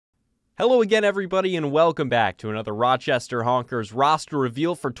Hello again, everybody, and welcome back to another Rochester Honkers roster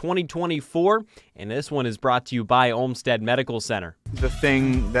reveal for 2024, and this one is brought to you by Olmstead Medical Center. The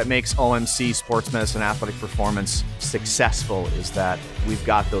thing that makes OMC Sports Medicine Athletic Performance successful is that we've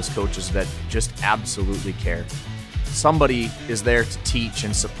got those coaches that just absolutely care. Somebody is there to teach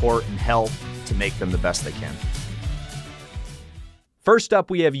and support and help to make them the best they can. First up,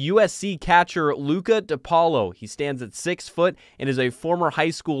 we have USC catcher Luca DiPaolo. He stands at 6 foot and is a former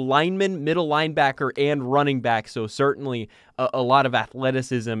high school lineman, middle linebacker, and running back, so certainly a lot of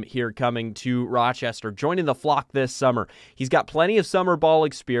athleticism here coming to Rochester, joining the flock this summer. He's got plenty of summer ball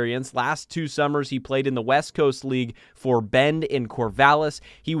experience. Last 2 summers, he played in the West Coast League for Bend and Corvallis.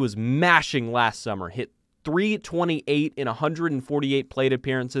 He was mashing last summer, hit .328 in 148 plate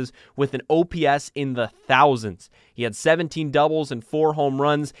appearances with an OPS in the thousands. He had 17 doubles and 4 home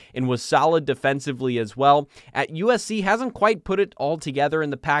runs and was solid defensively as well. At USC, hasn't quite put it all together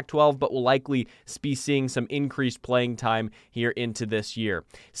in the Pac-12, but will likely be seeing some increased playing time here into this year.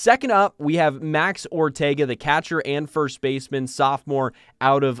 Second up, we have Max Ortega, the catcher and first baseman, sophomore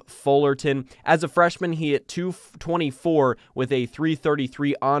out of Fullerton. As a freshman, he hit .224 with a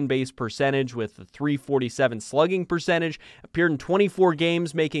 .333 on-base percentage with a .347 slugging percentage, appeared in 24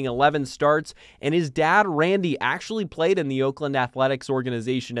 games, making 11 starts, and his dad, Randy, actually played in the Oakland Athletics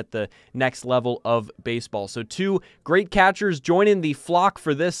organization at the next level of baseball. So 2 great catchers joining the flock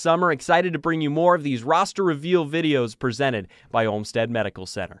for this summer. Excited to bring you more of these roster reveal videos presented by Olmstead Medical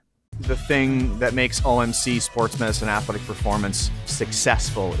Center. The thing that makes OMC Sports Medicine Athletic Performance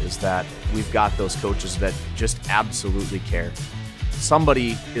successful is that we've got those coaches that just absolutely care.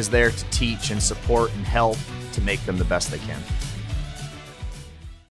 Somebody is there to teach and support and help to make them the best they can.